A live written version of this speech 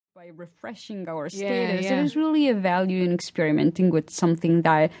by refreshing our status. There is really a value in experimenting with something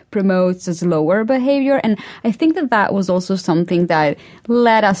that promotes a slower behavior. And I think that was also something that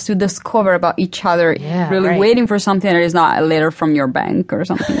led us to discover about each other, waiting for something that is not a letter from your bank or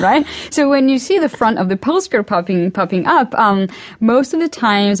something, right? So when you see the front of the postcard popping up, most of the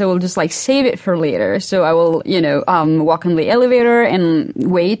times I will just save it for later. So I will, walk in the elevator and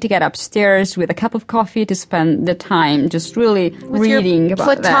wait to get upstairs with a cup of coffee to spend the time just really with reading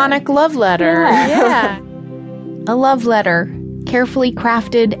about that. Platonic love letter. Yeah. A love letter, carefully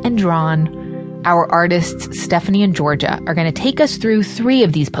crafted and drawn. Our artists, Stefanie and Giorgia, are going to take us through 3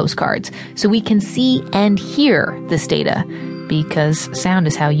 of these postcards so we can see and hear this data, because sound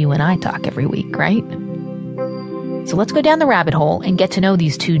is how you and I talk every week, right? So let's go down the rabbit hole and get to know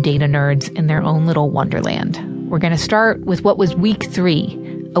these 2 data nerds in their own little wonderland. We're going to start with what was week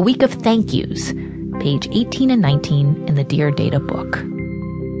 3, a week of thank yous, page 18 and 19 in the Dear Data book.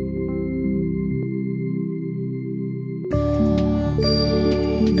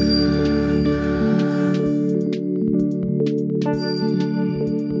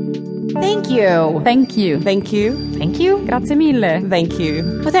 Thank you. Thank you. Thank you. Thank you. Grazie mille. Thank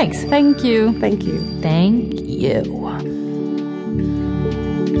you. Well, thanks. Thank you. Thank you. Thank you.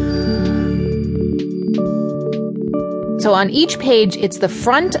 So on each page, it's the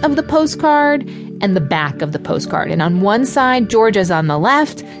front of the postcard and the back of the postcard. And on one side, Giorgia's on the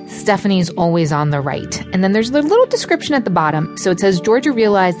left, Stefanie's always on the right. And then there's a little description at the bottom. So it says, Giorgia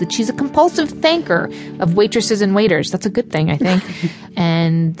realized that she's a compulsive thanker of waitresses and waiters. That's a good thing, I think.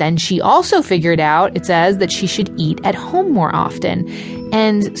 And then she also figured out, it says, that she should eat at home more often.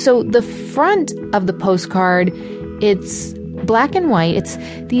 And so the front of the postcard, it's black and white. It's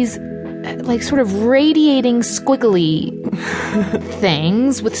these sort of radiating squiggly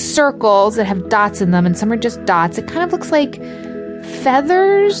things with circles that have dots in them, and some are just dots. It kind of looks like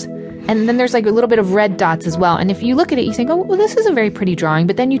feathers, and then there's a little bit of red dots as well. And if you look at it, you think, oh, well, this is a very pretty drawing.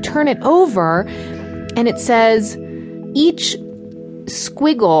 But then you turn it over, and it says each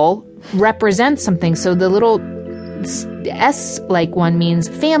squiggle represents something. So the little S-like one means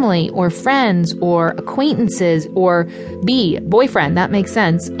family or friends or acquaintances, or B, boyfriend. That makes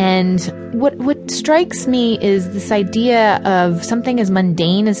sense. And what strikes me is this idea of something as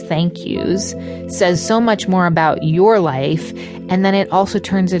mundane as thank yous says so much more about your life, and then it also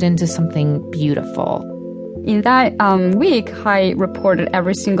turns it into something beautiful. In that week, I reported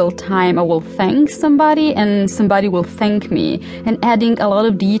every single time I will thank somebody and somebody will thank me, and adding a lot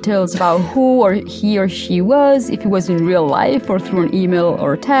of details about who or he or she was, if it was in real life or through an email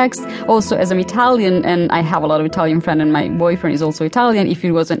or text. Also, as I'm Italian, and I have a lot of Italian friends, and my boyfriend is also Italian, if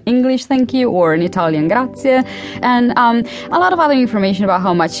it was an English thank you or an Italian grazie, and a lot of other information about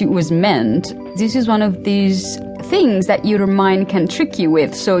how much it was meant. This is one of these things that your mind can trick you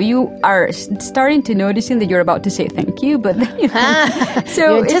with. So you are starting to noticing that you're about to say thank you, but then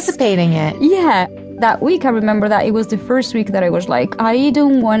so you're anticipating it. Yeah. That week, I remember that it was the first week that I was like, I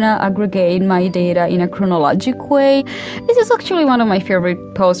don't want to aggregate my data in a chronologic way. This is actually one of my favorite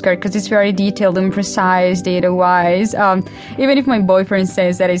postcards because it's very detailed and precise data-wise. Even if my boyfriend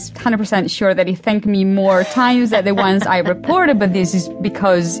says that he's 100% sure that he thanked me more times than the ones I reported, but this is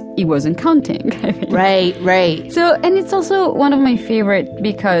because he wasn't counting. Right. So, and it's also one of my favorite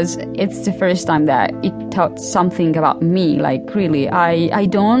because it's the first time that it taught something about me. Really, I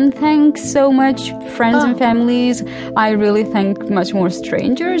don't thank so much friends and families. I really thank much more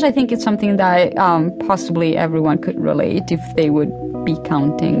strangers. I think it's something that possibly everyone could relate if they would be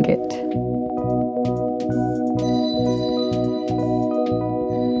counting it.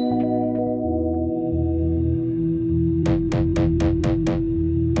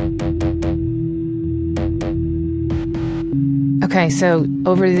 Okay, so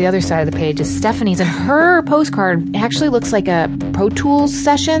over to the other side of the page is Stefanie's, and her postcard actually looks like a Pro Tools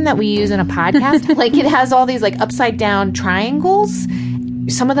session that we use in a podcast. It has all these upside down triangles.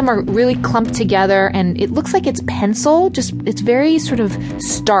 Some of them are really clumped together, and it looks like it's pencil. It's very sort of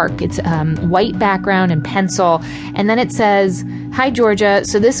stark. It's white background and pencil. And then it says, "Hi, Giorgia.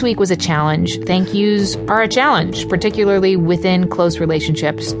 So this week was a challenge. Thank yous are a challenge, particularly within close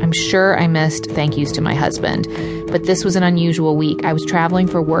relationships. I'm sure I missed thank yous to my husband. But this was an unusual week. I was traveling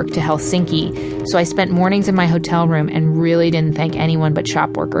for work to Helsinki, so I spent mornings in my hotel room and really didn't thank anyone but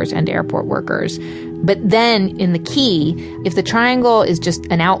shop workers and airport workers. But then in the key, if the triangle is just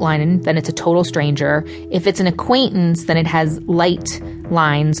an outline, then it's a total stranger. If it's an acquaintance, then it has light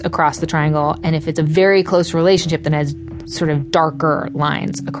lines across the triangle. And if it's a very close relationship, then it has sort of darker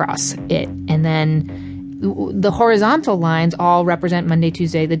lines across it. And then the horizontal lines all represent Monday,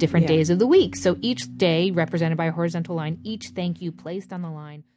 Tuesday, the different days of the week. So each day represented by a horizontal line, each thank you placed on the line.